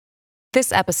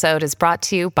This episode is brought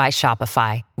to you by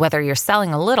Shopify. Whether you're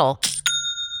selling a little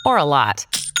or a lot,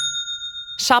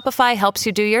 Shopify helps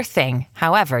you do your thing,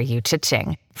 however you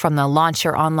cha-ching. From the launch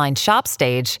your online shop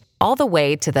stage, all the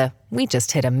way to the we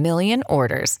just hit 1 million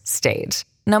orders stage.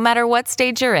 No matter what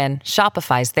stage you're in,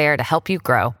 Shopify's there to help you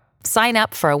grow. Sign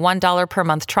up for a $1 per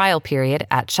month trial period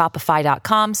at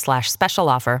shopify.com/special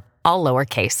offer, all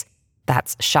lowercase.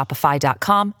 That's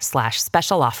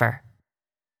shopify.com/special offer.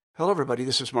 Hello, everybody.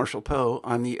 This is Marshall Poe.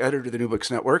 I'm the editor of the New Books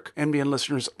Network. NBN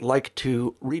listeners like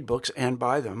to read books and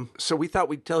buy them. So we thought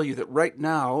we'd tell you that right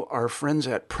now, our friends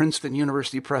at Princeton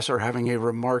University Press are having a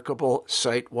remarkable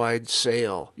site-wide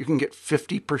sale. You can get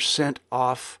 50%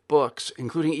 off books,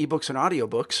 including ebooks and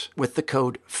audiobooks, with the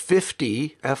code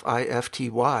 50,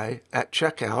 F-I-F-T-Y, at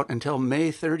checkout until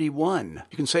May 31.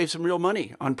 You can save some real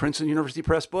money on Princeton University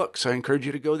Press books. I encourage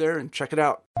you to go there and check it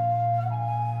out.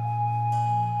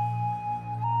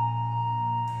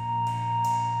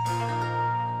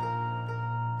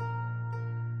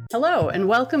 Hello, and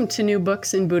welcome to New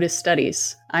Books in Buddhist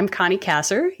Studies. I'm Connie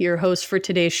Kasser, your host for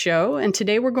today's show, and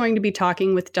today we're going to be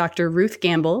talking with Dr. Ruth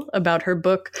Gamble about her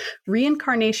book,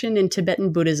 Reincarnation in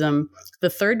Tibetan Buddhism, The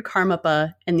Third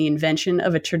Karmapa and the Invention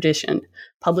of a Tradition,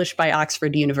 published by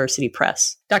Oxford University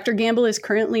Press. Dr. Gamble is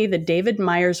currently the David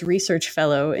Myers Research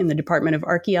Fellow in the Department of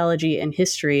Archaeology and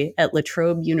History at La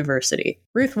Trobe University.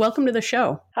 Ruth, welcome to the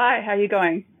show. Hi, how are you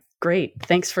going? Great.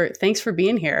 Thanks for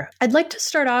being here. I'd like to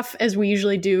start off, as we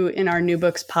usually do in our New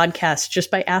Books podcast,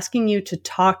 just by asking you to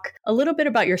talk a little bit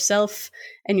about yourself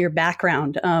and your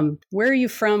background. Where are you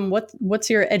from?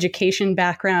 What's your education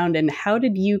background? And how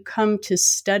did you come to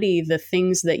study the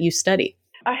things that you study?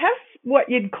 I have what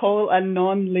you'd call a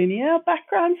non-linear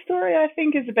background story, I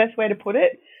think is the best way to put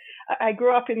it. I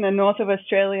grew up in the north of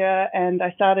Australia, and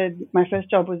my first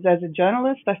job was as a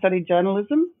journalist. I studied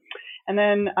journalism. And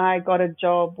then I got a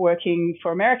job working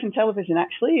for American television,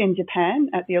 actually, in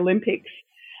Japan at the Olympics,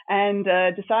 and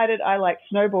decided I liked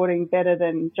snowboarding better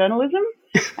than journalism.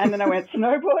 And then I went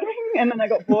snowboarding, and then I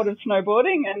got bored of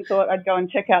snowboarding and thought I'd go and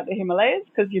check out the Himalayas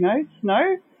because,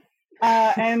 snow.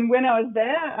 And when I was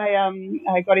there,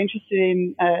 I got interested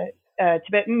in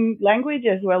Tibetan language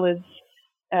as well as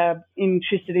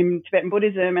interested in Tibetan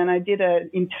Buddhism, and I did an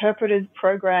interpreter's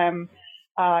program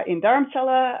in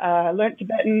Dharamsala, learnt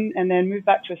Tibetan, and then moved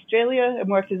back to Australia and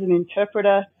worked as an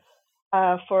interpreter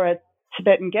for a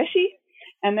Tibetan Geshe.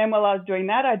 And then while I was doing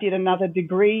that, I did another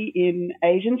degree in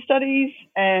Asian studies,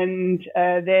 and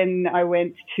then I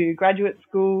went to graduate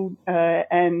school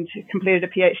and completed a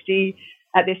PhD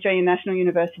at the Australian National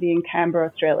University in Canberra,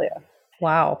 Australia.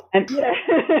 Wow. And yeah,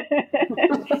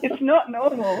 it's not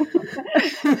normal.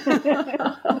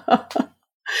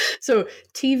 So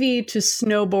TV to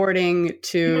snowboarding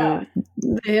to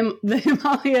the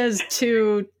Himalayas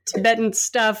to Tibetan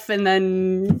stuff, and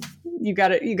then you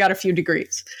got a few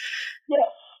degrees.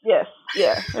 Yes. I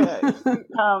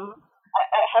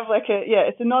have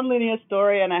it's a non-linear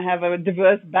story, and I have a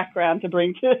diverse background to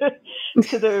bring to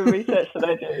the research that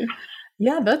I do.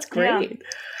 Yeah, that's great.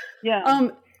 Yeah.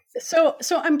 So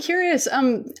I'm curious,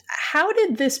 how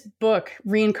did this book,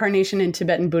 Reincarnation in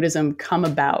Tibetan Buddhism, come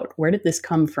about? Where did this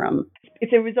come from?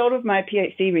 It's a result of my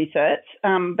PhD research,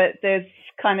 but there's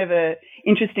kind of a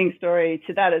interesting story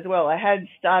to that as well. I had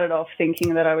started off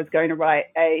thinking that I was going to write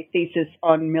a thesis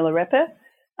on Milarepa,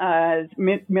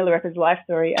 Milarepa's life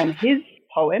story and his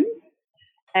poems,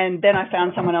 and then I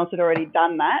found someone else had already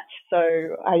done that,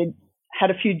 so I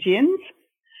had a few gins.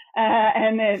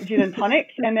 And then gin and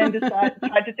tonics, and then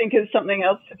tried to think of something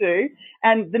else to do.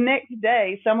 And the next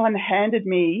day, someone handed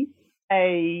me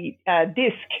a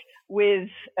disc with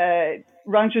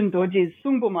Rangjung Dorji's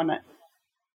Sungbum on it.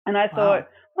 And I thought,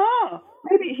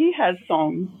 maybe he has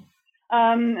songs.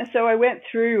 So I went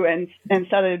through and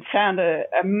found a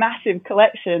massive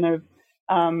collection of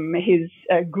his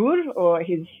gur, or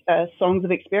his songs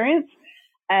of experience.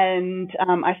 And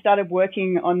I started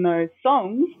working on those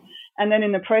songs. And then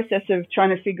in the process of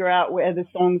trying to figure out where the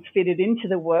songs fitted into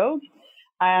the world,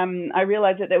 I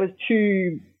realized that there was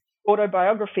 2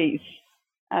 autobiographies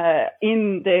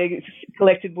in the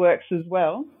collected works as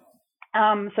well.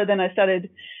 So then I started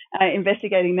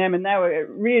investigating them, and they were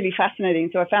really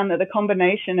fascinating. So I found that the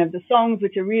combination of the songs,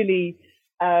 which are really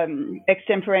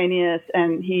extemporaneous,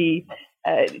 and he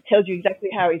tells you exactly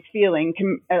how he's feeling,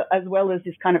 as well as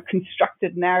this kind of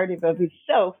constructed narrative of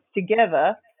himself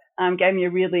together, gave me a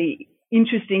really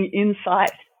interesting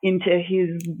insight into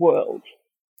his world,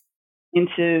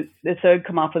 into the third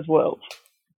Karmapa's world.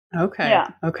 Okay. Yeah.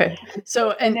 Okay.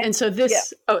 So so this. Yeah.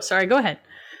 Oh, sorry. Go ahead.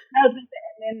 And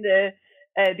then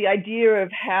the idea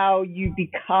of how you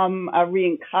become a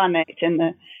reincarnate, and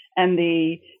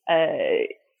the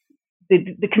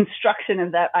the construction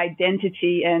of that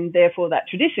identity and therefore that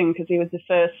tradition, because he was the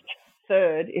first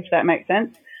third, if that makes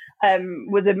sense,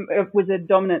 was a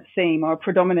dominant theme or a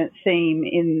predominant theme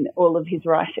in all of his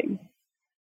writing.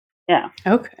 Yeah.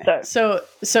 Okay. So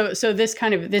this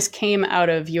came out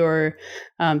of your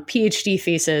PhD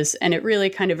thesis, and it really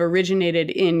kind of originated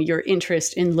in your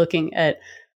interest in looking at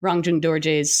Rangjung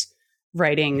Dorje's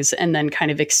writings, and then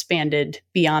kind of expanded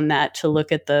beyond that to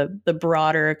look at the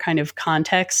broader kind of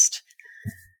context.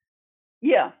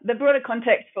 Yeah, the broader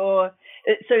context for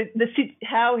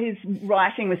how his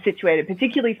writing was situated,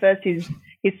 particularly first his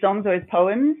songs or his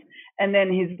poems, and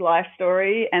then his life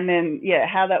story, and then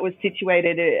how that was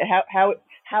situated,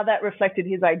 how that reflected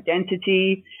his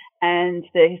identity and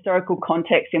the historical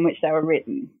context in which they were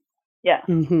written. Yeah.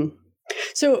 Mm-hmm.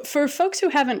 So for folks who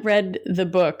haven't read the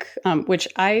book, which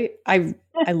I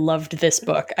loved this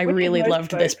book. I really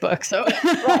loved this book. So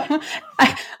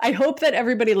I hope that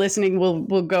everybody listening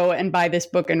will go and buy this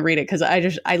book and read it, because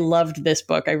I loved this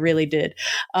book. I really did.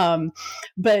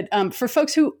 But for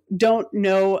folks who don't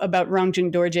know about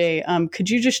Rangjung Dorje, could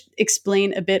you just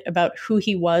explain a bit about who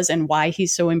he was and why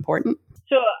he's so important?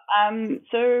 Sure.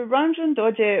 So Rangjung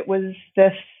Dorje was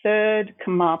the third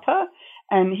Karmapa,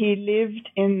 and he lived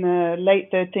in the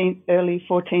late 13th, early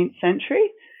 14th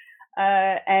century.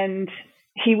 And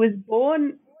he was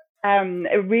born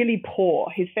really poor.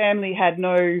 His family had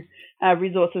no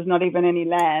resources, not even any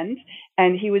land.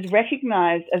 And he was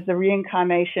recognized as the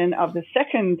reincarnation of the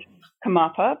second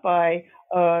Karmapa by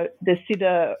the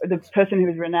person who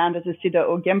was renowned as the Siddha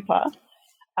or Genpa,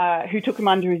 who took him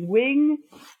under his wing.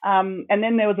 And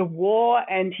then there was a war,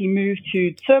 and he moved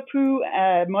to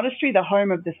Tsurphu monastery, the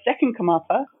home of the second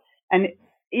Karmapa. And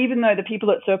even though the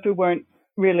people at Tsurphu weren't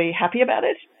really happy about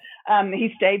it,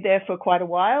 he stayed there for quite a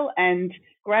while. And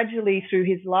gradually, through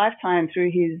his lifetime,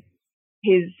 through his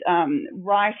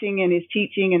writing and his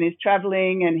teaching and his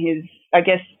traveling and his, I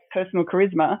guess, personal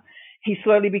charisma, he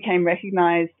slowly became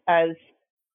recognized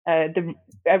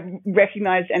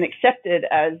recognized and accepted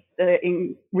as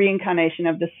the reincarnation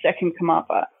of the second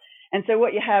Karmapa. And so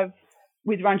what you have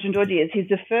with Rangjung Dorje is he's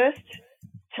the first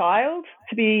child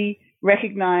to be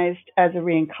recognized as a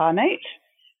reincarnate,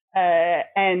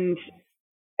 and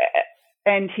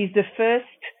he's the first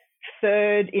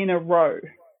third in a row,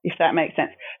 if that makes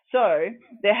sense. So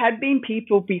there had been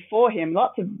people before him,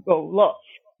 lots,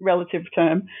 relative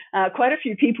term, quite a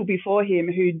few people before him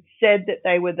who'd said that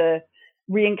they were the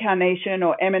reincarnation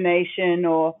or emanation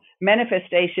or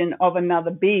manifestation of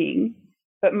another being,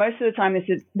 but most of the time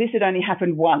this had only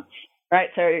happened once, right?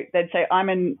 So they'd say, I'm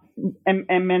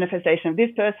a manifestation of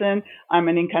this person, I'm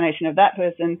an incarnation of that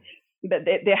person, but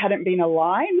there hadn't been a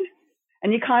line,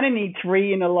 and you kind of need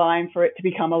three in a line for it to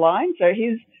become a line. So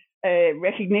his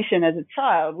recognition as a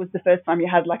child was the first time you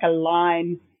had like a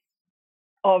line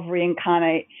of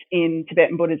reincarnates in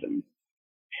Tibetan Buddhism.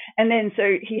 And then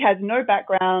so he has no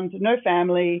background, no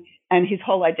family, and his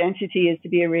whole identity is to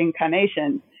be a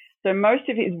reincarnation. So most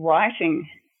of his writing,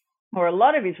 or a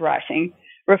lot of his writing,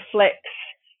 reflects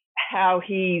how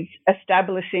he's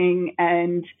establishing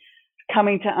and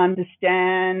coming to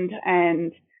understand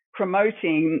and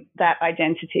promoting that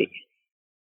identity.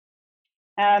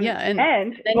 And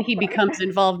then he becomes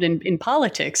involved in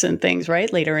politics and things,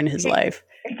 right, later in his life.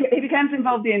 He becomes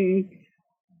involved in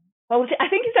politics. I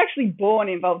think he's actually born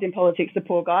involved in politics, the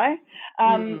poor guy.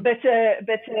 But I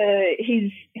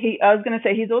was going to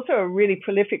say he's also a really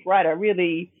prolific writer,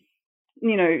 really,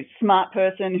 smart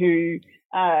person who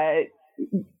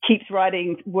keeps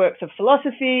writing works of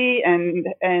philosophy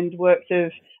and works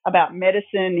about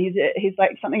medicine. He's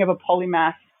like something of a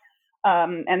polymath,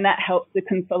 and that helps to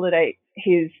consolidate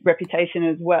his reputation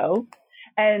as well.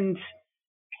 And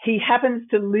he happens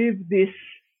to live this,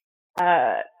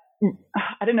 I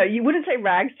don't know, you wouldn't say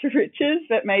rags to riches,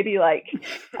 but maybe like,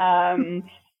 because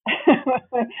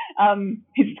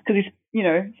he's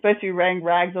supposed to be wearing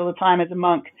rags all the time as a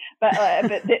monk, but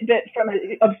from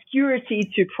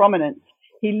obscurity to prominence,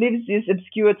 he lives this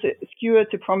obscure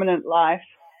to prominent life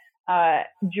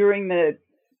during the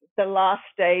last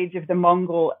stage of the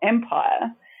Mongol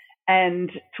Empire.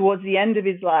 And towards the end of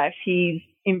his life, he's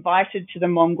invited to the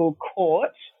Mongol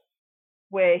court,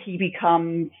 where he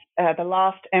becomes the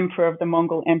last emperor of the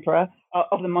Mongol Empire,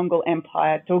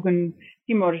 Dogon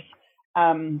Timur's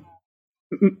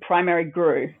primary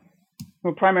guru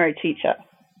or primary teacher.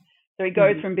 So he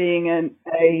goes from being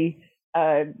a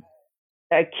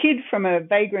kid from a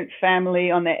vagrant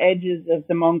family on the edges of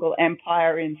the Mongol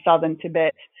Empire in southern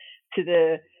Tibet to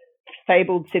the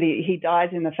fabled city. He dies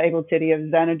in the fabled city of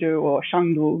Xanadu or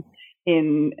Shangdu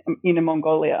in Inner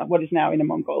Mongolia, what is now Inner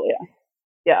Mongolia.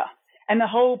 Yeah. And the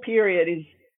whole period is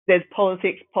there's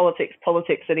politics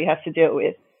that he has to deal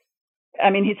with. I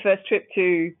mean, his first trip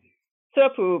to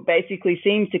Surpu basically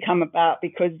seems to come about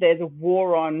because there's a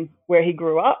war on where he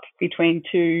grew up between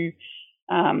two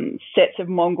sets of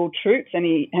Mongol troops, and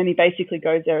he basically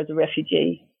goes there as a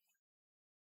refugee.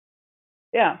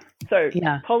 Yeah, so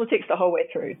politics the whole way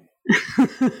through.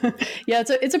 Yeah,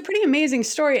 it's a pretty amazing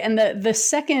story, and the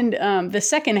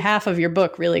second half of your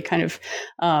book really kind of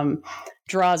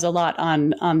draws a lot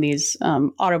on these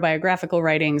autobiographical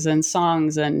writings and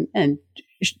songs and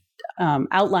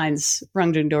outlines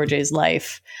Rangjung Dorje's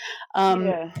life.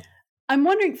 I'm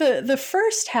wondering, the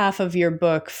first half of your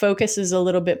book focuses a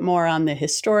little bit more on the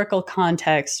historical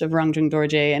context of Rangjung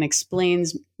Dorje and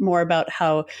explains more about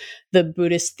how the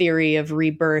Buddhist theory of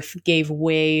rebirth gave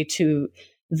way to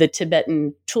the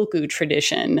Tibetan Tulku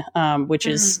tradition, which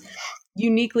is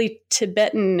uniquely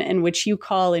Tibetan and which you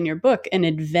call in your book an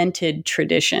invented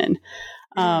tradition.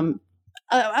 I'm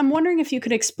wondering if you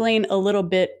could explain a little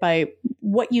bit by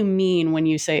what you mean when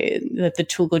you say that the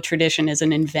Tulku tradition is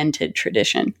an invented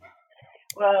tradition.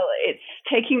 Well, it's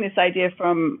taking this idea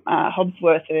from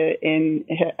Hobsworth in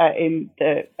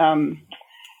the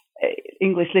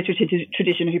English literature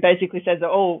tradition, who basically says that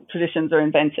all traditions are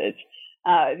invented.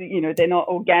 They're not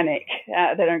organic.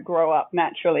 They don't grow up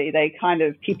naturally. They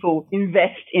people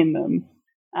invest in them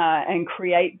and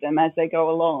create them as they go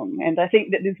along. And I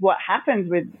think that this is what happens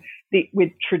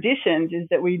with traditions, is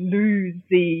that we lose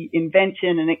the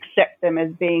invention and accept them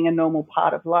as being a normal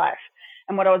part of life.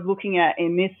 And what I was looking at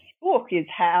in this book is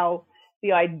how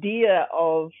the idea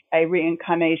of a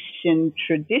reincarnation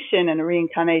tradition and a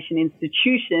reincarnation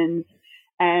institution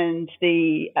and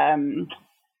the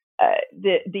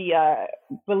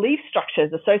belief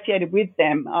structures associated with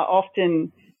them are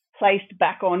often placed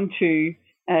back onto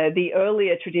the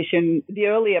earlier tradition, the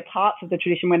earlier parts of the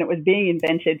tradition when it was being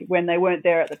invented, when they weren't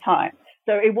there at the time.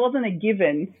 So it wasn't a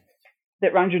given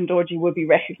that Rangjung Dorje would be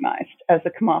recognized as a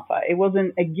Karmapa. It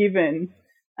wasn't a given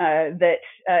that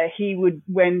he would,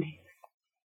 when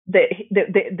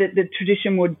the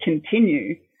tradition would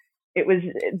continue. It was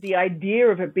the idea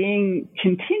of it being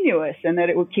continuous and that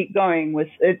it would keep going was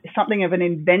something of an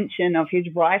invention of his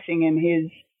writing and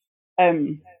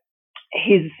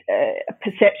his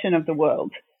perception of the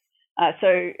world.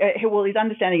 His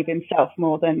understanding of himself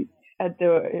more than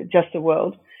just the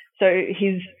world. So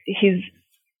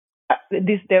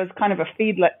there was kind of a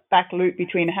feedback loop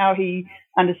between how he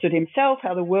understood himself,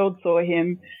 how the world saw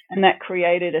him, and that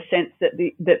created a sense that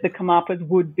the Karmapas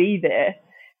would be there.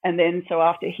 And then, so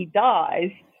after he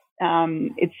dies,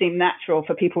 it seemed natural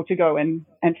for people to go and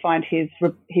find his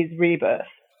rebirth.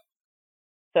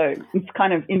 So it's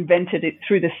kind of invented it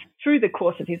through the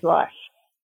course of his life.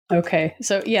 Okay,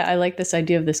 so yeah, I like this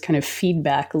idea of this kind of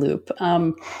feedback loop.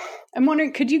 I'm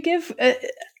wondering, could you give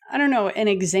an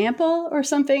example or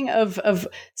something of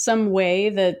some way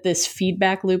that this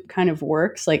feedback loop kind of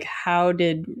works? Like, how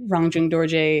did Rangjung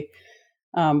Dorje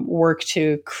work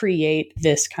to create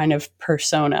this kind of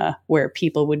persona where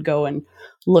people would go and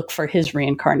look for his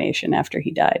reincarnation after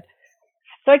he died?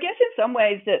 So I guess in some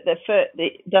ways that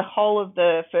the whole of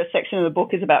the first section of the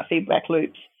book is about feedback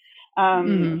loops.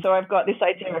 So I've got this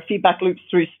idea of feedback loops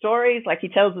through stories, like he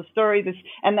tells a story.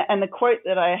 And the quote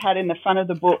that I had in the front of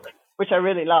the book, which I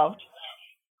really loved,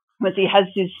 was he has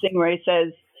this thing where he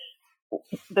says,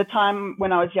 "The time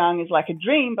when I was young is like a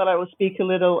dream, but I will speak a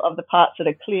little of the parts that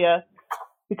are clear,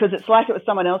 because it's like it was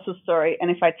someone else's story,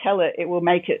 and if I tell it, it will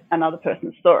make it another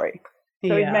person's story."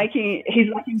 So he's like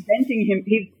inventing him.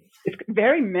 It's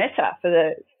very meta for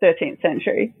the 13th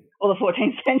century or the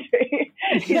 14th century.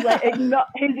 He's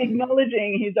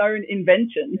acknowledging his own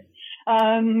invention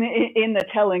in the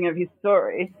telling of his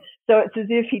story. So it's as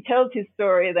if he tells his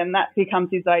story, then that becomes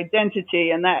his identity,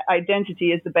 and that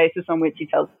identity is the basis on which he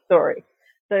tells the story.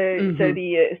 So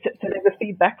there's a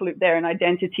feedback loop there, an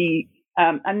identity,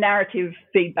 a narrative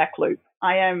feedback loop.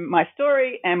 I am my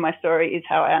story, and my story is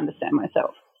how I understand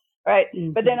myself, right?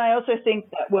 Mm-hmm. But then I also think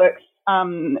that works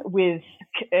with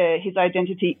his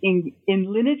identity in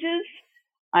lineages.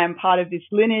 I am part of this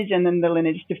lineage, and then the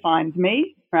lineage defines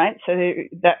me, right? So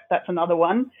that's another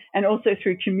one. And also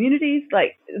through communities,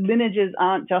 like lineages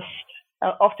aren't just,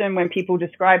 often when people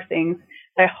describe things,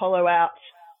 they hollow out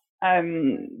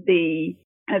the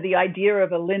idea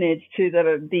of a lineage to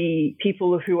the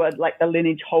people who are like the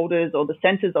lineage holders or the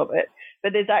centers of it.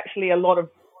 But there's actually a lot of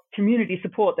community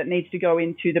support that needs to go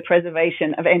into the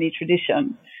preservation of any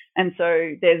tradition. And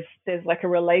so there's like a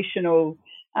relational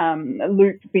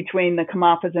loop between the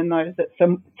Karmapas and those that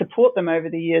support them over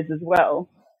the years as well.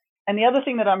 And the other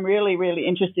thing that I'm really, really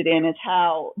interested in is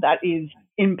how that is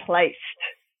in place.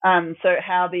 So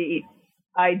how the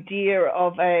idea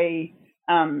of the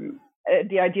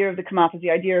idea of the Karmapas,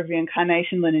 the idea of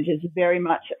reincarnation lineages, is very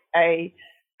much a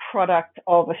product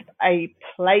of a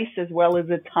place as well as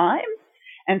a time.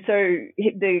 And so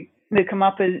the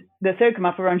Karmapa, the third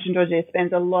Karmapa, Ramchandra Dorje,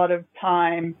 spends a lot of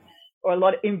time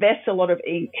invests a lot of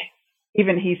ink.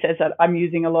 Even he says that I'm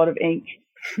using a lot of ink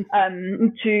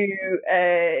to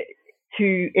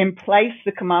emplace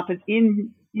the Karmapas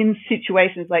in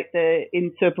situations like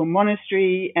in Serpul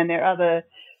Monastery and their other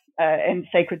and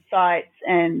sacred sites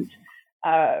and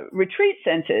retreat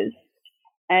centers.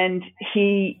 And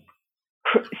he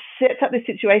sets up this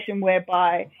situation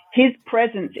whereby his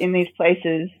presence in these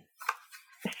places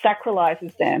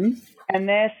sacralizes them, and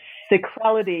their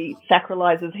sacrality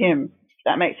sacralizes him. If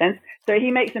that makes sense. So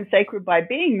he makes them sacred by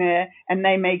being there, and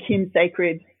they make him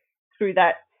sacred through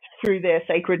their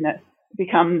sacredness. It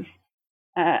becomes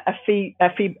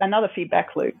another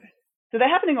feedback loop. So they're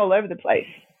happening all over the place.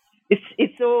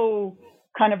 It's all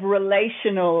kind of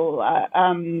relational.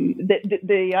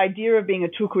 The idea of being a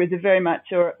tulku is very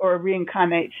much, or a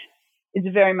reincarnate, is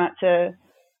very much a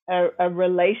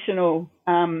relational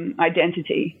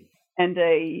identity, and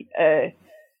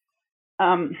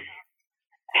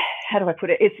how do I put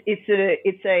it? It's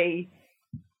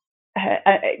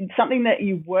something that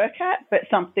you work at, but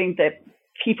something that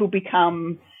people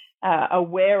become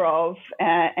aware of,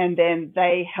 and then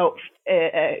they help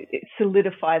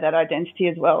solidify that identity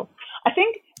as well. I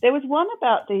think there was one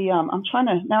about the I'm trying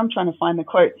to find the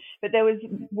quote, but there was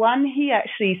one he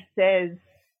actually says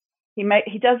he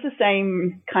does the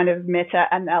same kind of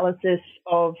meta-analysis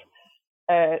of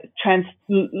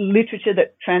literature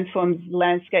that transforms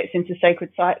landscapes into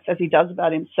sacred sites as he does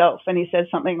about himself. And he says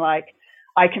something like,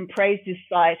 I can praise this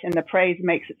site and the praise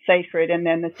makes it sacred, and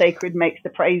then the sacred makes the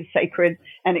praise sacred,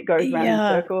 and it goes round in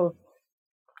circles.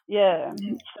 Yeah.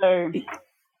 So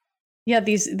yeah,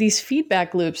 these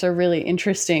feedback loops are really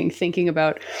interesting, thinking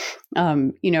about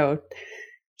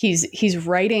he's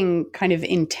writing kind of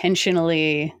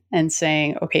intentionally and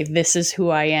saying, okay, this is who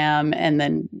I am. And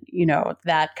then,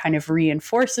 that kind of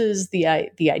reinforces the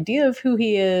idea of who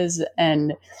he is.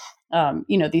 And,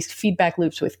 these feedback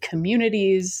loops with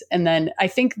communities. And then I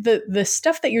think the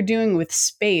stuff that you're doing with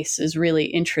space is really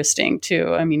interesting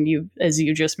too. I mean, as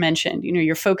you just mentioned,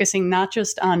 you're focusing not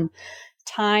just on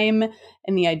time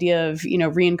and the idea of,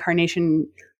 reincarnation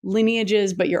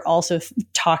lineages, but you're also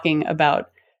talking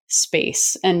about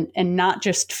space and not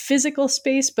just physical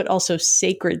space, but also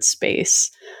sacred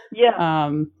space. Yeah.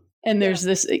 And there's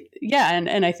this,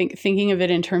 and I think thinking of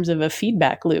it in terms of a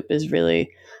feedback loop is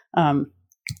really,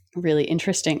 really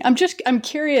interesting. I'm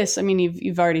curious. I mean,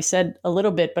 you've already said a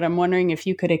little bit, but I'm wondering if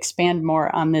you could expand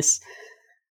more on this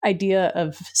idea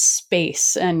of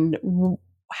space and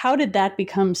how did that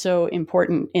become so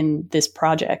important in this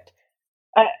project?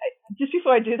 Just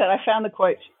before I do that, I found the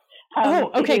quote.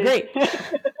 Okay, great.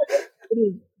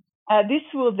 This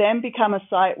will then become a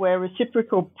site where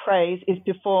reciprocal praise is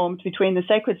performed between the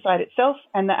sacred site itself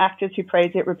and the actors who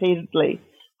praise it repeatedly.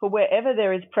 For wherever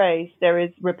there is praise, there is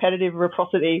repetitive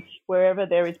reciprocity. Wherever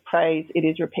there is praise, it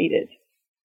is repeated.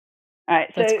 All right,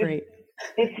 that's great.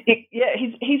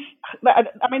 He's.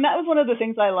 I mean, that was one of the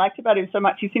things I liked about him so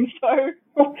much. He seems so.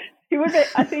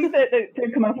 I think that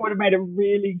Third Karmapa would have made a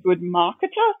really good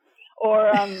marketer.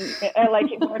 Or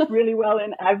it worked really well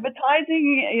in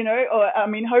advertising, or I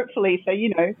mean, hopefully for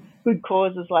good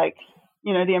causes like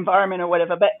the environment or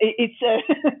whatever. But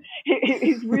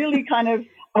he's really kind of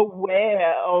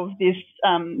aware of this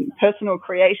personal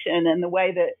creation and the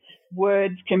way that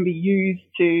words can be used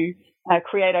to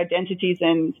create identities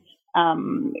and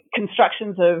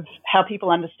constructions of how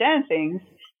people understand things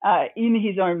in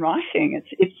his own writing.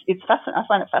 It's fascinating. I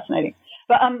find it fascinating.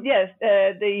 But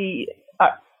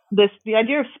the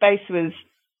idea of space was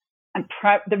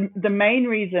the main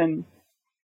reason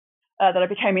that I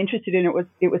became interested in it was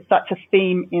such a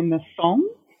theme in the songs,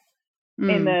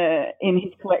 in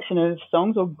his collection of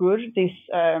songs, or gur, these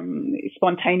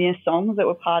spontaneous songs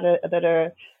that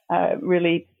are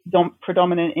really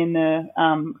predominant in the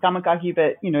Gamagagi,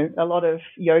 but a lot of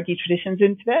yogi traditions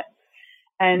in Tibet,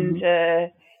 and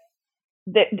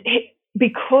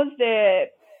because they're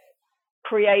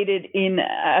created in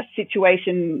a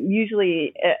situation,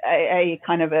 usually a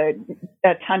kind of a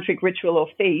tantric ritual or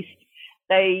feast,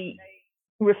 they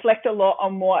reflect a lot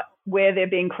on where they're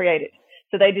being created.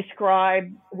 So they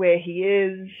describe where he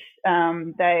is.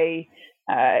 They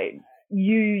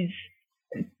use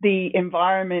the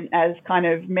environment as kind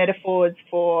of metaphors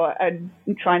for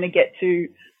trying to get to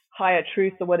higher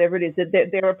truth or whatever it is.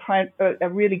 They're a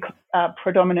really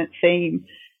predominant theme,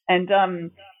 and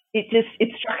it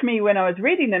struck me when I was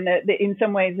reading them that in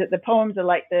some ways that the poems are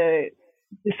like the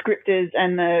descriptors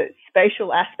and the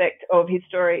spatial aspect of his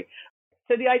story.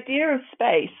 So the idea of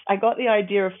space, I got the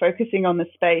idea of focusing on the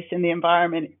space and the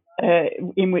environment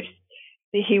in which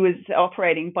he was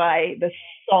operating by the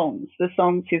songs,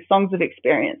 his songs of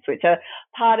experience, which are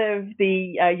part of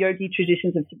the yogi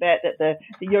traditions of Tibet, that the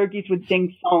yogis would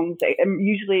sing songs,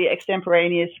 usually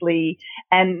extemporaneously,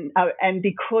 and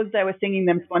because they were singing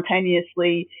them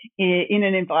spontaneously in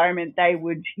an environment, they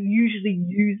would usually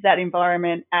use that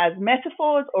environment as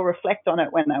metaphors or reflect on it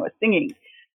when they were singing.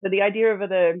 So the idea of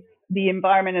the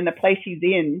environment and the place he's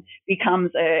in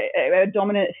becomes a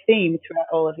dominant theme throughout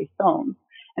all of his songs.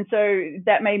 And so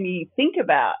that made me think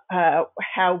about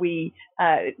how we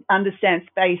understand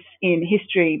space in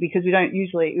history, because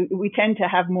we tend to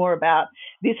have more about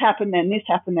this happened, then this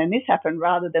happened, then this happened,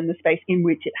 rather than the space in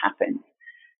which it happened.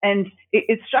 And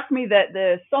it struck me that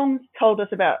the songs told us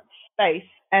about space,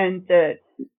 and the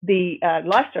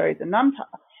life stories, the Namta,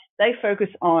 they focus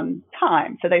on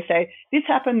time. So they say, this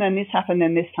happened, then this happened,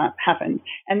 then this time happened.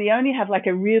 And they only have like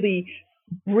a really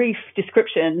brief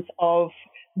descriptions of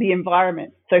the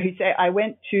environment. So he'd say, I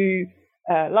went to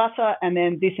Lhasa, and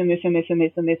then this and this and this and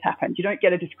this and this happened. You don't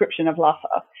get a description of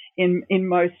Lhasa in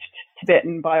most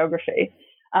Tibetan biography.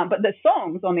 But the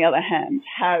songs, on the other hand,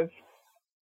 have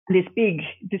these big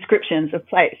descriptions of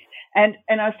place. And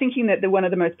I was thinking that one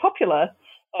of the most popular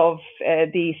of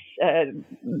these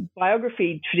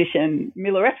biography tradition,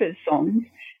 Milarepa's songs,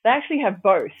 they actually have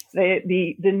both.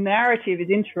 The narrative is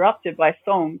interrupted by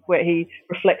songs where he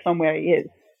reflects on where he is.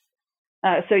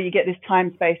 So you get this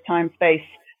time, space,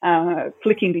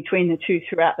 flicking between the two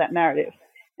throughout that narrative.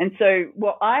 And so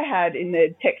what I had in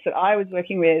the text that I was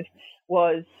working with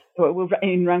was,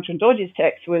 in Rangchen Dorji's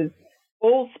text, was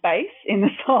all space in the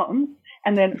songs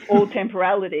and then all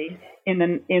temporality in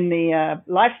the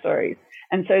life stories.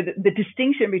 And so the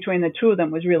distinction between the two of them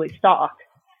was really stark,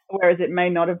 whereas it may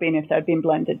not have been if they'd been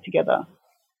blended together.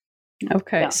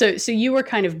 Okay. Yeah. So you were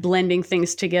kind of blending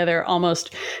things together,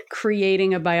 almost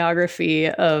creating a biography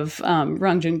of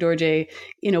Rangchen Dorje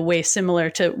in a way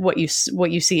similar to what you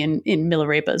see in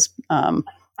Milarepa's I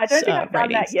don't think I've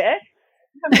done that yet.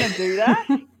 I'm going to do that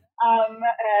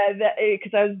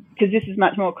because this is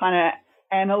much more kind of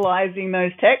analyzing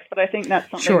those texts, but I think that's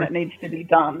something that needs to be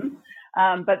done.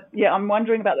 But yeah, I'm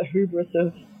wondering about the hubris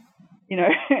of,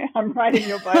 I'm writing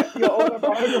your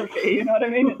autobiography. You know what I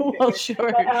mean? Well, sure.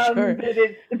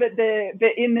 But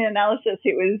in the analysis,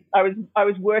 I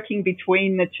was working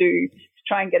between the two to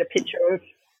try and get a picture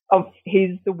of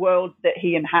the world that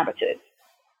he inhabited.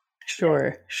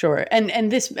 Sure. And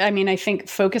this, I mean, I think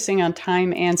focusing on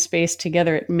time and space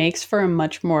together, it makes for a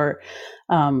much more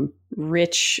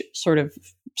rich sort of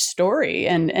story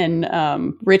and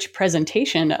rich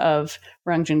presentation of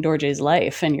Rangchen Dorje's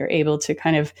life. And you're able to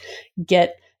kind of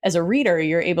get, as a reader,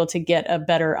 you're able to get a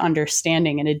better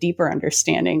understanding and a deeper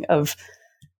understanding of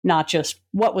not just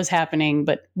what was happening,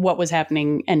 but what was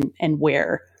happening and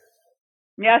where.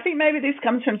 Yeah, I think maybe this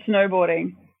comes from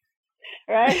snowboarding.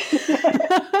 Right? Because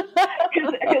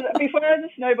before I was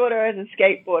a snowboarder, I was a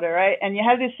skateboarder, right? And you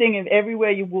have this thing of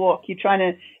everywhere you walk, you're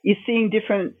seeing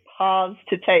different paths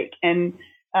to take, and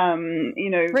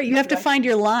right, you have to find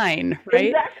your line,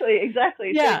 right?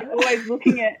 Exactly. Yeah. So you're always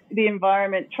looking at the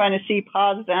environment, trying to see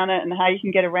paths down it and how you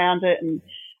can get around it, and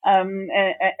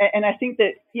I think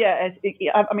that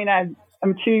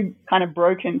I'm too kind of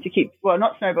broken to keep. Well,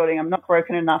 not snowboarding. I'm not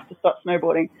broken enough to stop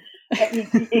snowboarding.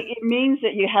 It means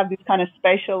that you have this kind of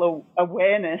spatial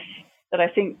awareness that I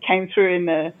think came through in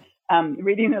the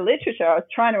reading the literature.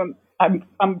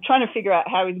 I'm trying to figure out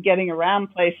how he's getting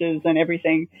around places and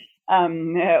everything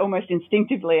almost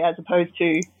instinctively, as opposed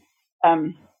to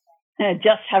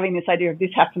just having this idea of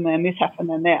this happened there and this happened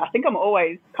then there. I think I'm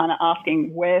always kind of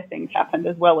asking where things happened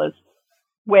as well as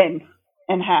when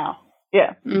and how.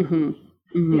 Yeah. Mm-hmm.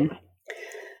 Mm-hmm. Yeah.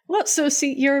 Well, so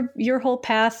see your whole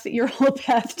path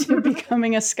to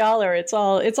becoming a scholar, it's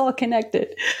all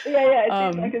connected.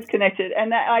 Yeah, it's connected.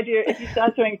 And that idea, if you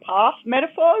start doing path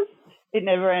metaphors, it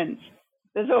never ends.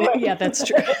 There's always yeah, that's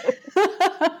true.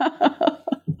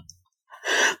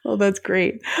 Well, that's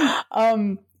great.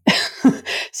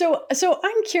 So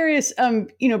I'm curious,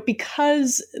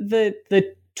 because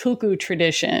the Tulku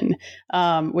tradition,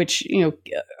 which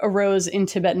arose in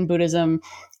Tibetan Buddhism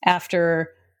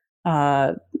after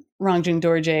Rangchen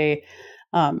Dorje,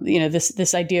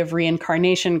 this idea of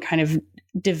reincarnation kind of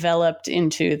developed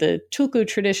into the Tulku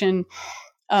tradition.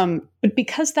 But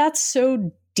because that's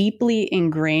so deeply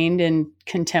ingrained in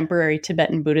contemporary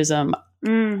Tibetan Buddhism,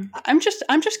 I'm just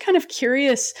kind of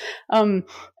curious.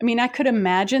 I could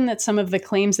imagine that some of the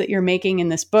claims that you're making in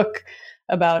this book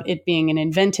about it being an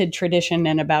invented tradition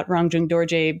and about Rangjung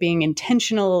Dorje being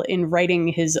intentional in writing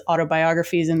his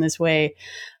autobiographies in this way.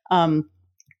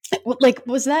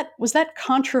 Was that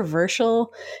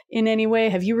controversial in any way?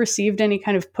 Have you received any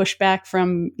kind of pushback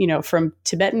from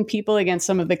Tibetan people against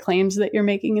some of the claims that you're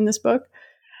making in this book?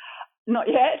 Not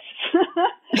yet.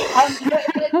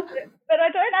 But I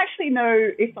don't actually know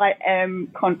if I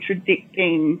am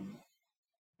contradicting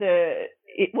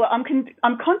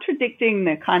I'm contradicting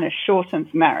the kind of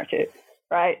shortened narrative,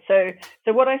 right? So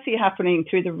what I see happening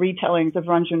through the retellings of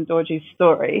Rangjung Dorje's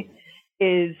story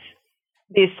is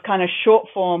this kind of short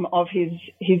form of his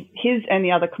and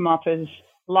the other Karmapas'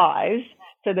 lives,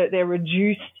 so that they're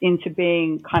reduced into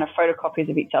being kind of photocopies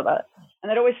of each other. And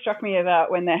that always struck me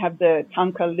about when they have the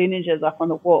Tanka lineages up on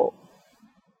the wall.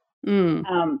 So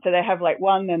they have like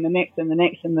one, and the next, and the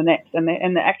next, and the next, and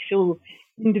the actual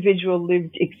individual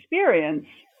lived experience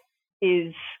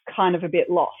is kind of a bit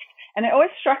lost. And it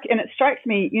strikes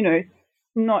me,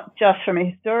 not just from a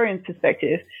historian's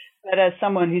perspective, but as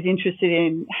someone who's interested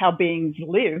in how beings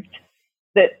lived,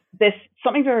 that there's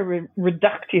something very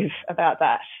reductive about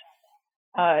that.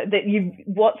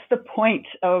 What's the point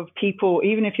of people,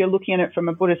 even if you're looking at it from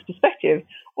a Buddhist perspective,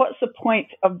 what's the point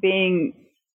of being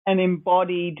an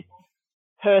embodied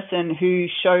person who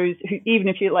even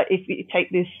if you take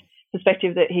this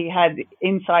perspective that he had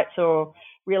insights or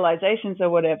realizations or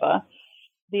whatever,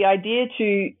 the idea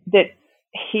that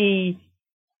he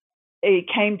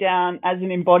came down as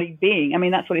an embodied being. I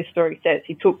mean, that's what his story says.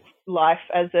 He took life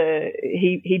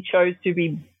he chose to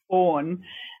be born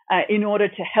in order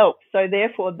to help. So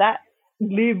therefore, that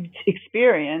lived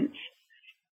experience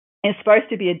is supposed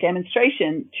to be a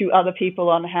demonstration to other people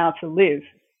on how to live.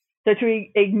 So to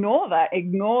ignore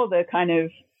the kind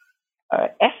of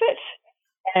effort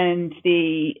and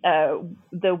the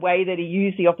way that he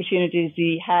used the opportunities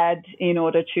he had in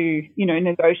order to,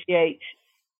 negotiate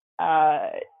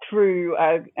through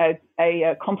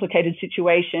a complicated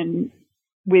situation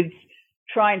with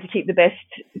trying to keep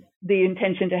the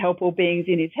intention to help all beings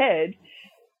in his head,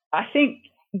 I think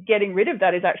getting rid of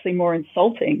that is actually more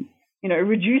insulting.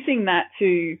 Reducing that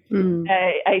to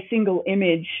a single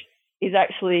image is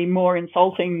actually more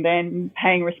insulting than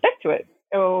paying respect to it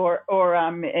or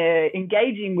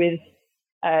engaging with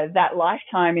that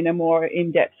lifetime in a more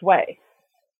in-depth way.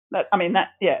 That's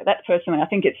personally, I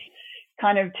think it's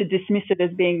kind of to dismiss it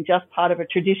as being just part of a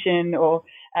tradition or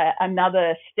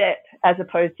another step, as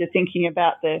opposed to thinking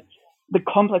about the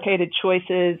complicated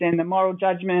choices and the moral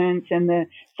judgments and the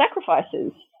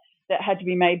sacrifices that had to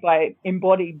be made by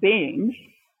embodied beings.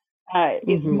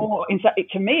 Is more,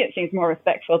 to me, it seems more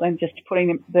respectful than just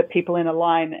putting the people in a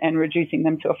line and reducing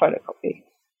them to a photocopy.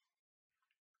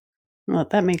 Well,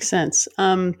 that makes sense. So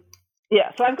I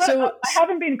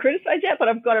haven't been criticized yet, but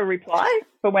I've got a reply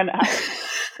for when it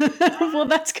happens. Well,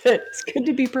 that's good. It's good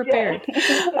to be prepared.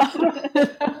 Yeah.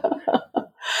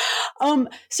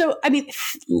 So, I mean,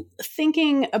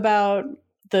 thinking about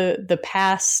the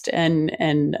past and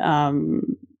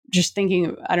just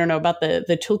thinking, I don't know, about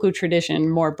the Tulku tradition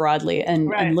more broadly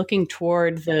and looking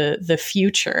toward the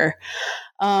future.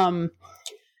 I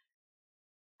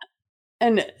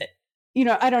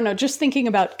don't know, just thinking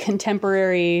about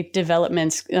contemporary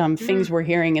developments, things we're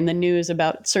hearing in the news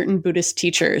about certain Buddhist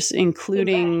teachers,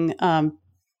 including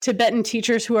Tibetan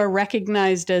teachers who are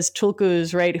recognized as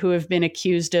tulkus, right, who have been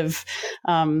accused of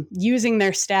using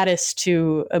their status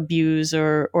to abuse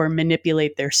or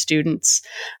manipulate their students.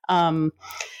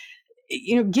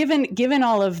 Given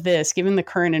all of this, given the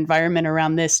current environment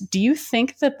around this, do you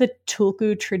think that the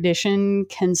Tulku tradition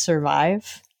can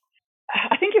survive?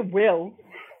 I think it will.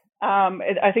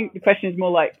 I think the question is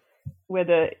more like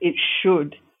whether it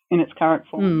should in its current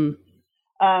form.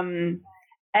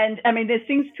 And I mean, there's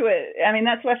things to it. I mean,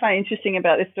 that's what I find interesting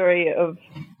about this story of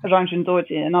Rangjung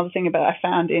Dorje. Another thing about I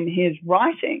found in his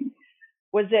writing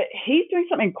was that he's doing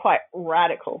something quite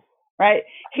radical, right?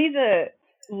 He's a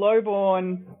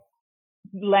lowborn,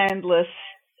 landless,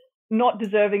 not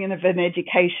deserving of an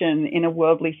education in a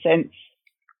worldly sense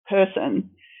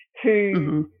person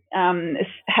who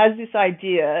has this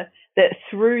idea that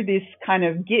through this kind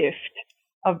of gift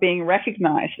of being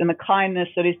recognized and the kindness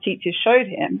that his teachers showed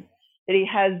him, that he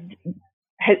has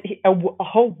a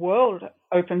whole world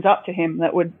opens up to him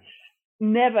that would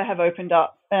never have opened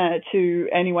up to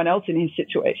anyone else in his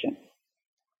situation.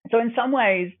 So in some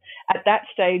ways, at that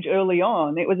stage early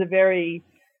on, it was a very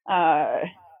kind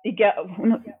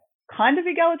of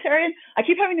egalitarian. I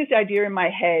keep having this idea in my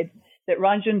head that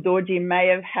Rangjung Dorje may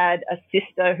have had a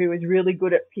sister who was really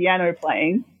good at piano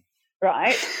playing,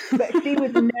 right? But she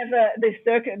was never,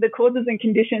 the causes and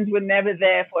conditions were never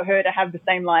there for her to have the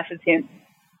same life as him.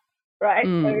 right?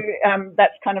 So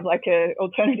that's kind of like a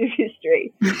alternative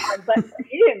history. But for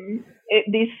him,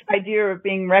 this idea of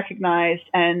being recognized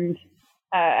and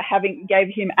gave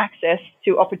him access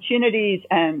to opportunities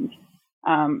and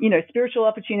spiritual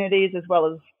opportunities as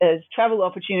well as travel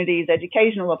opportunities,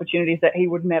 educational opportunities that he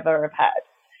would never have had.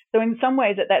 So in some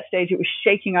ways at that stage, it was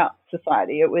shaking up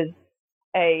society. It was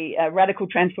a radical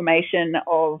transformation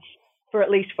at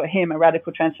least for him, a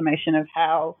radical transformation of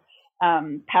how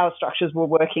power structures were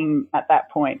working at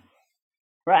that point,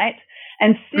 right?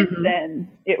 And since then,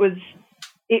 it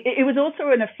was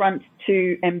also an affront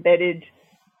to embedded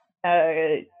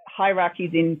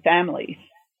hierarchies in families,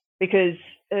 because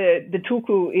the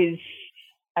Tulku is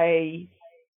a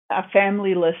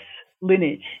familyless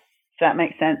lineage, if that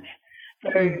makes sense.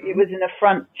 So it was an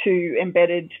affront to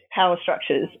embedded power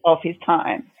structures of his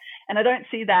time. And I don't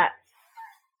see that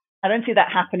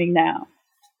happening now.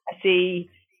 I see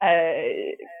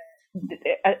a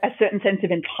certain sense of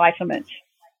entitlement,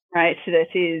 right? So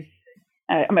that is,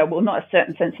 not a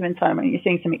certain sense of entitlement. You're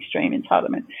seeing some extreme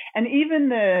entitlement. And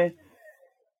even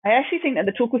I actually think that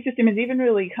the Tulku system is even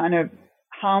really kind of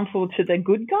harmful to the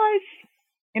good guys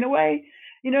in a way.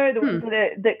 The ones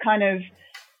that kind of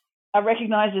are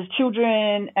recognized as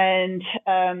children and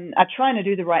are trying to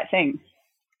do the right thing.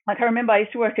 Like I remember I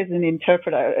used to work as an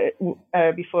interpreter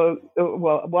before,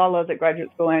 while I was at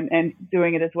graduate school and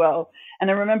doing it as well. And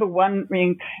I remember one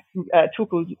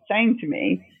Tulku saying to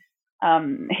me,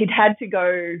 he'd had to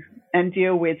go and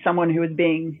deal with someone who was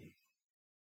being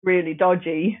really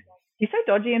dodgy. Do you say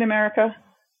dodgy in America?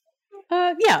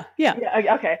 Yeah.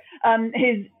 Okay. And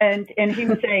he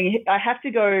was saying, I have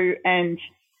to go and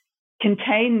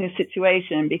contain this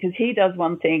situation because he does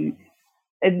one thing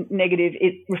negative,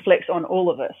 it reflects on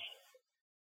all of us.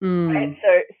 Right?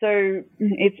 So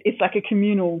it's like a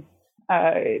communal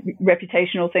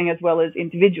reputational thing as well as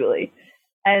individually.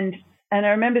 And I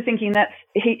remember thinking that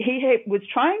he was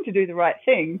trying to do the right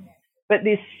thing, but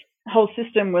this whole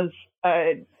system was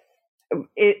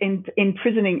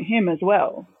imprisoning him as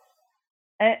well.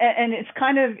 And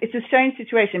it's a strange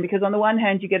situation because on the one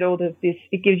hand you get all of this,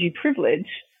 it gives you privilege,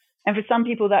 and for some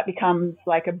people that becomes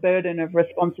like a burden of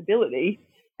responsibility,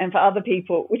 and for other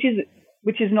people, which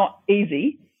is not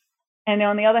easy. And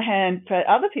on the other hand, for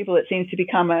other people, it seems to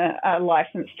become a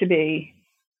license to be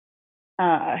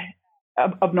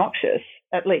obnoxious,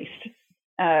 at least,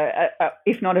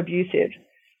 if not abusive.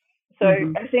 So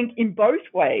I think in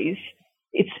both ways,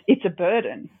 it's a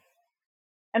burden.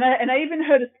 And I even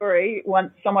heard a story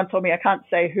once. Someone told me, I can't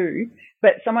say who,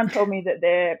 but someone told me that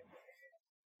there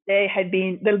had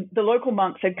been the local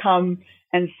monks had come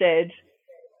and said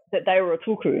that they were a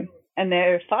Tulku, and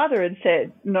their father had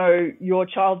said, "No, you're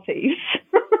child thieves.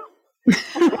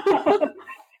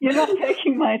 You're not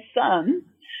taking my son."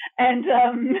 And go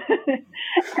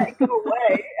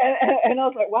away. And I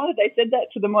was like, "Wow, they said that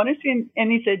to the monastery?" And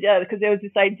he said, "Yeah, because there was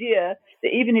this idea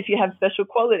that even if you have special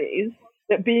qualities,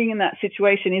 that being in that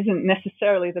situation isn't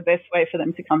necessarily the best way for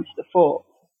them to come to the fore."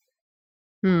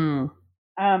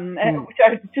 Which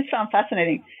I just found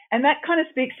fascinating. And that kind of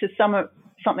speaks to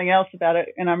something else about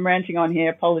it, and I'm ranting on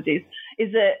here, apologies,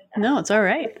 is that... No, it's all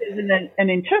right. As an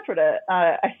interpreter,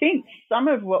 I think some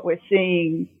of what we're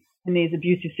seeing in these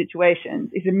abusive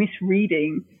situations is a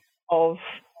misreading of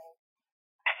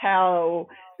how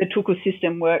the Tulku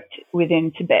system worked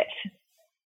within Tibet,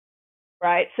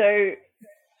 right? So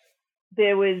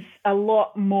there was a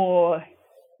lot more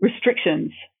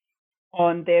restrictions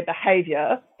on their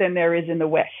behavior than there is in the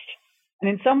West. And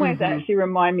in some ways, that actually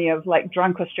remind me of like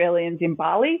drunk Australians in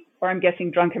Bali, or I'm guessing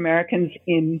drunk Americans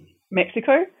in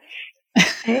Mexico.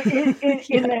 In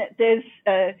that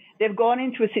they've gone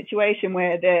into a situation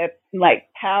where their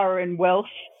like power and wealth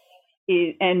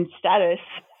and status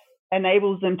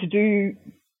enables them to do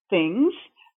things,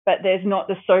 but there's not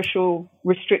the social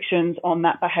restrictions on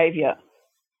that behavior.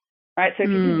 Right? So if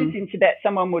you do this in Tibet,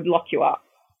 someone would lock you up.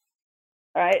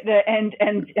 Right,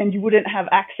 and you wouldn't have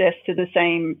access to the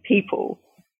same people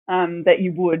that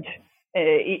you would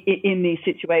in these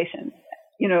situations.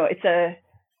 It's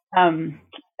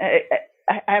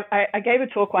I gave a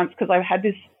talk once because I had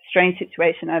this strange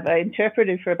situation. I've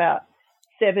interpreted for about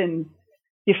 7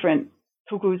 different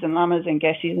Tulkus and lamas and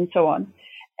geshis and so on,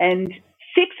 and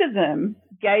 6 of them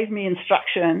gave me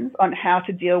instructions on how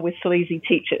to deal with sleazy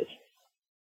teachers.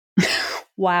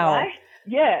 Wow. Right?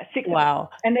 Yeah, 6.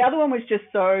 Wow. And the other one was just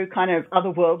so kind of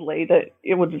otherworldly that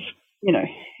it was,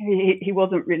 he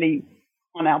wasn't really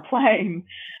on our plane.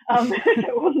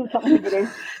 It wasn't something that would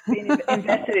have been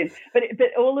invested in. But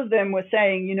all of them were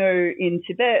saying, in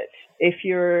Tibet, if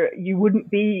you wouldn't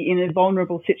be in a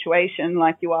vulnerable situation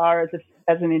like you are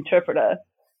as an interpreter,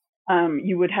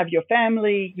 You would have your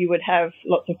family, you would have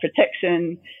lots of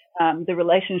protection. The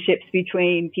relationships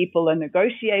between people are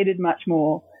negotiated much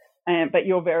more, but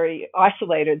you're very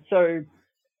isolated. So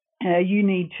you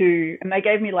need to, and they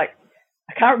gave me like,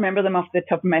 I can't remember them off the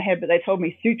top of my head, but they told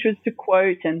me sutras to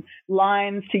quote and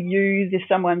lines to use if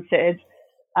someone said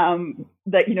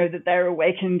that, you know, that they're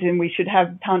awakened and we should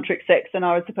have tantric sex. And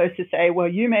I was supposed to say, well,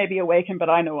 you may be awakened, but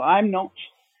I know I'm not.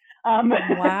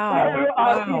 Wow. So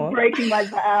I was breaking my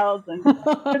vows. And so there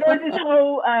was this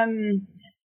whole,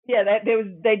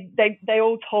 they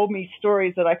all told me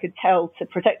stories that I could tell to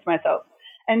protect myself.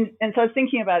 And so I was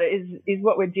thinking about it is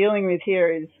what we're dealing with here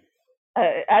is,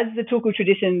 as the Tulku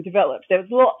tradition developed, there was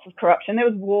lots of corruption, there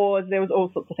was wars, there was all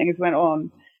sorts of things went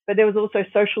on, but there was also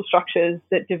social structures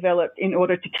that developed in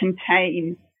order to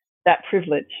contain that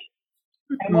privilege.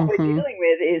 And what we're dealing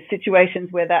with is situations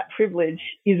where that privilege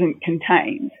isn't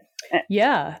contained.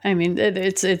 Yeah, I mean,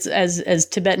 it's as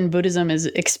Tibetan Buddhism is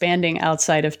expanding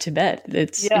outside of Tibet,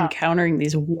 it's encountering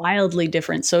these wildly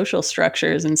different social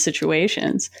structures and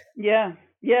situations. Yeah,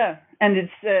 and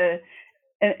it's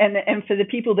and for the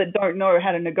people that don't know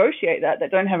how to negotiate that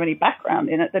don't have any background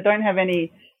in it, that don't have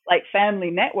any like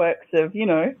family networks of, you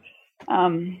know,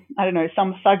 I don't know,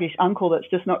 some thuggish uncle that's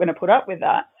just not going to put up with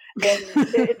that. Then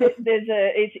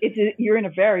you're in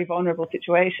a very vulnerable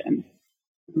situation.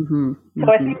 So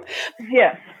I think,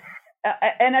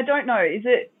 and I don't know,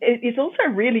 it's also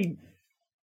really,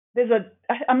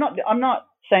 I'm not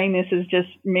saying this is just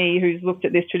me who's looked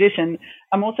at this tradition.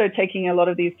 I'm also taking a lot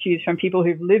of these cues from people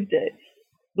who've lived it.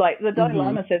 Like the Dalai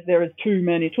Lama says there is too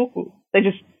many tulku.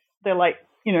 They're like,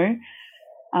 you know,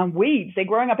 weeds. They're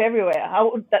growing up everywhere.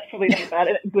 That's probably not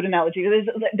a good analogy.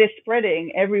 They're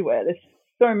spreading everywhere. There's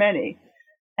so many.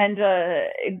 And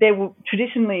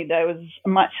traditionally there was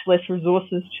much less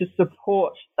resources to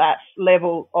support that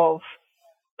level of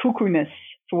tulkuness,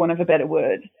 for want of a better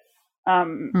word.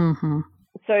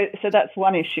 So that's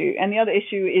one issue. And the other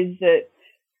issue is that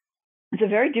it's a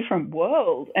very different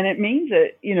world. And it means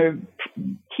that, you know,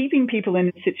 keeping people in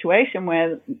a situation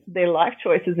where their life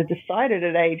choices are decided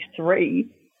at age 3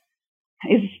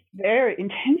 is very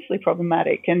intensely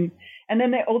problematic. And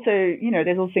then they also, you know,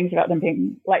 there's all things about them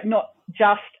being like not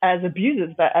just as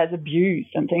abusers, but as abused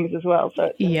and things as well.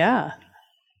 So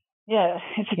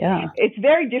it's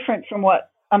very different from what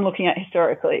I'm looking at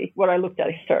historically, what I looked at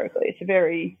historically. It's a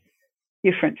very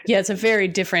different. Yeah, it's a very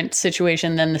different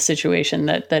situation than the situation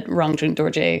that Rangjung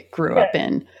Dorje grew up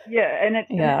in. Yeah, and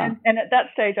at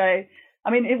that stage, I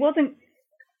mean, it wasn't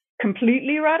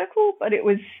completely radical, but it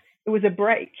was a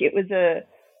break. It was a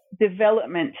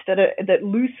development that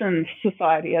loosened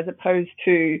society as opposed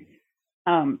to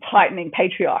tightening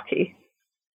patriarchy.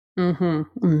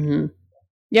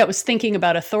 Yeah, it was thinking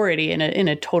about authority in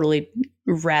a totally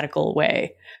radical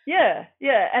way. Yeah,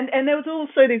 and there was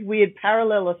also these weird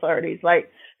parallel authorities. Like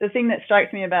the thing that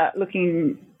strikes me about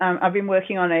looking, I've been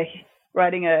working on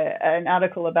writing an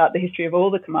article about the history of all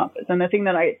the Karmapas, and the thing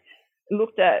that I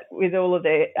looked at with all of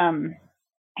their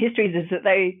histories is that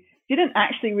they didn't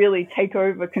actually really take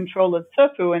over control of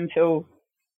Tsurphu until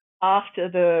after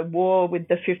the war with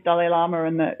the 5th Dalai Lama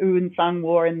and the Uensang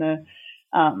War in the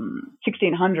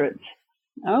 1600s.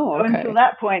 Oh, okay. So until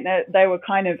that point, they were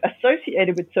kind of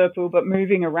associated with Tsurphu, but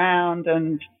moving around.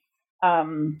 And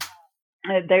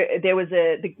there was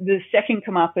the second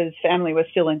Karmapa's family was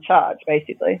still in charge,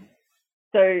 basically.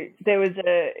 So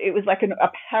it was like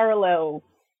a parallel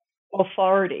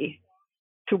authority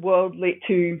to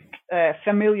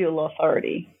familial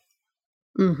authority.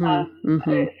 So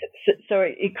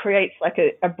it creates like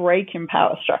a break in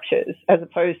power structures as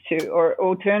opposed to, or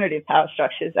alternative power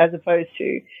structures as opposed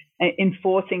to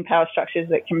enforcing power structures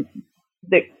that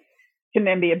can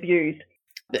then be abused.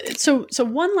 So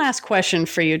one last question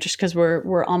for you, just because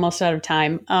we're almost out of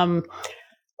time.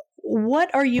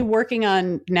 What are you working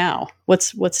on now?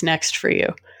 What's next for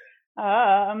you?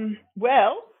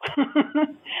 Well,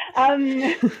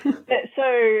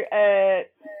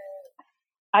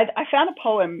 I found a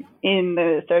poem in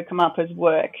the Third Karmapa's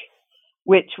work,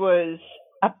 which was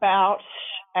about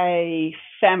a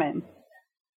famine.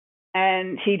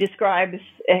 And he describes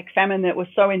a famine that was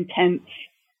so intense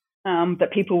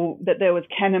that there was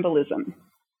cannibalism,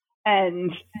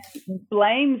 and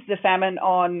blames the famine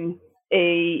on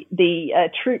the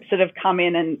troops that have come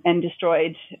in and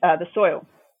destroyed the soil.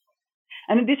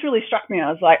 And this really struck me.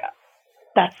 I was like,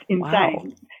 that's insane.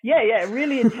 Wow. Yeah,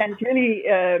 really intense, really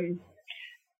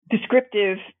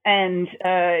descriptive and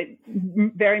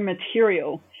very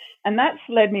material. And that's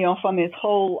led me off on this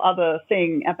whole other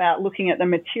thing about looking at the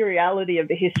materiality of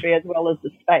the history as well as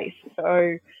the space.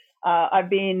 So I've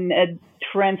been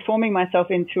transforming myself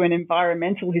into an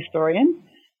environmental historian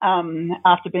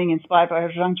after being inspired by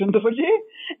Rangjung Dorje.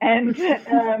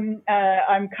 And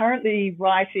I'm currently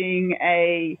writing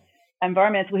a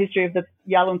environmental history of the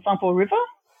Yalung Tsampor River.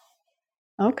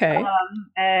 Okay.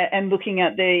 And looking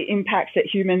at the impacts that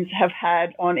humans have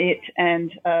had on it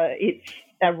and its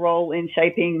role in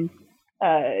shaping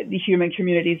the human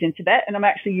communities in Tibet. And I'm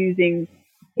actually using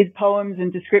his poems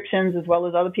and descriptions as well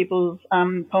as other people's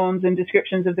poems and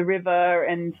descriptions of the river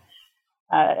and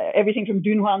everything from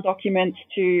Dunhuang documents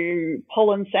to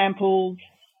pollen samples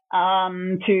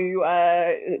to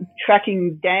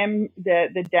tracking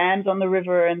the dams on the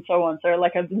river and so on. So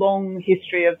like a long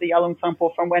history of the Yalung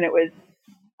Tsampor from when it was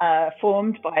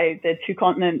formed by the two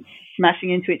continents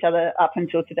smashing into each other up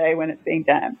until today when it's being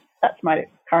dammed. That's my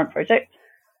current project.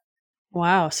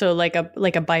 Wow. So like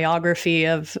a biography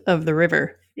of the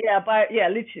river. Yeah,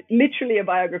 literally a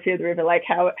biography of the river, like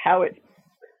how it's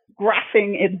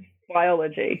graphing its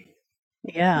biology.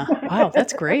 Yeah. Wow,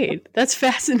 that's great. That's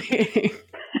fascinating.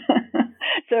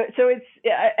 So it's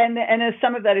and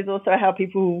some of that is also how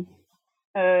people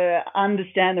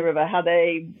understand the river,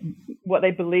 what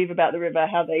they believe about the river,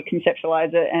 how they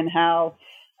conceptualize it, and how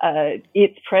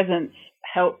its presence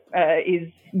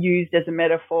is used as a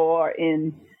metaphor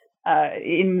in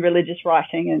religious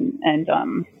writing and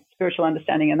spiritual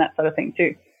understanding and that sort of thing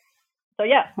too. So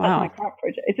yeah, that's my current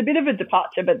project. It's a bit of a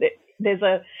departure, but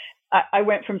I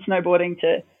went from snowboarding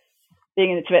to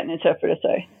being a Tibetan interpreter,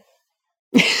 so.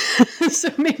 So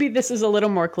maybe this is a little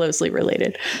more closely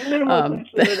related. A little more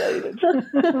closely related.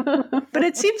 But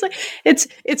it seems like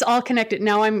it's all connected.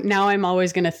 Now I'm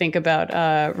always going to think about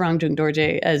Rangjung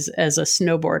Dorje as a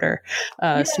snowboarder,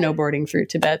 snowboarding through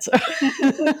Tibet. So. I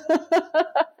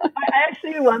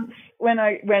actually once, when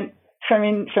I went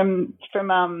from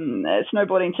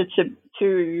snowboarding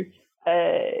to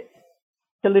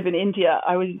live in India,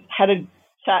 I had a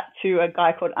chat to a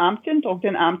guy called Ogden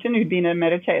Ampton, who'd been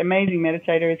amazing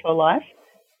meditator his whole life.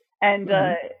 And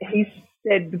he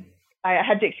said I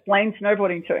had to explain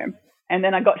snowboarding to him. And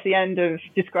then I got to the end of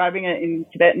describing it in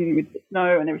Tibetan with the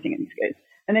snow and everything.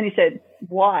 And then he said,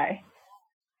 why?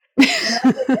 And I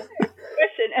said,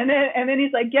 question. And then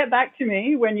he's like, get back to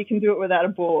me when you can do it without a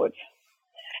board.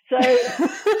 So...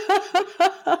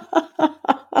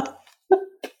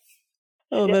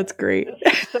 Oh, that's great.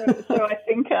 So I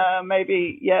think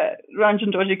maybe,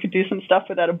 Rangjung Dorje could do some stuff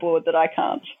without a board that I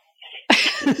can't.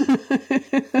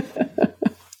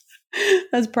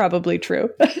 That's probably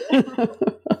true.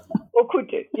 Or could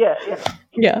do.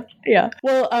 Yeah.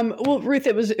 Well, Ruth,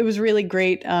 it was really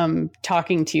great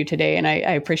talking to you today, and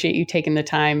I appreciate you taking the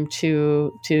time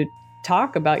to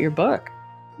talk about your book.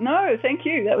 No, thank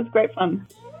you. That was great fun.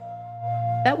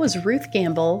 That was Ruth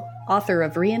Gamble, author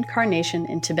of Reincarnation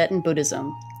in Tibetan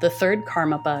Buddhism, The Third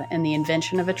Karmapa and the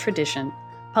Invention of a Tradition,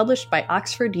 published by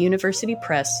Oxford University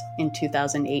Press in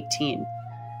 2018.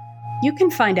 You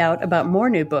can find out about more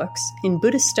new books in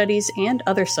Buddhist studies and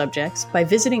other subjects by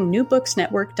visiting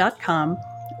newbooksnetwork.com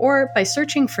or by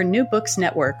searching for New Books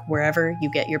Network wherever you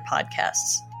get your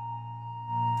podcasts.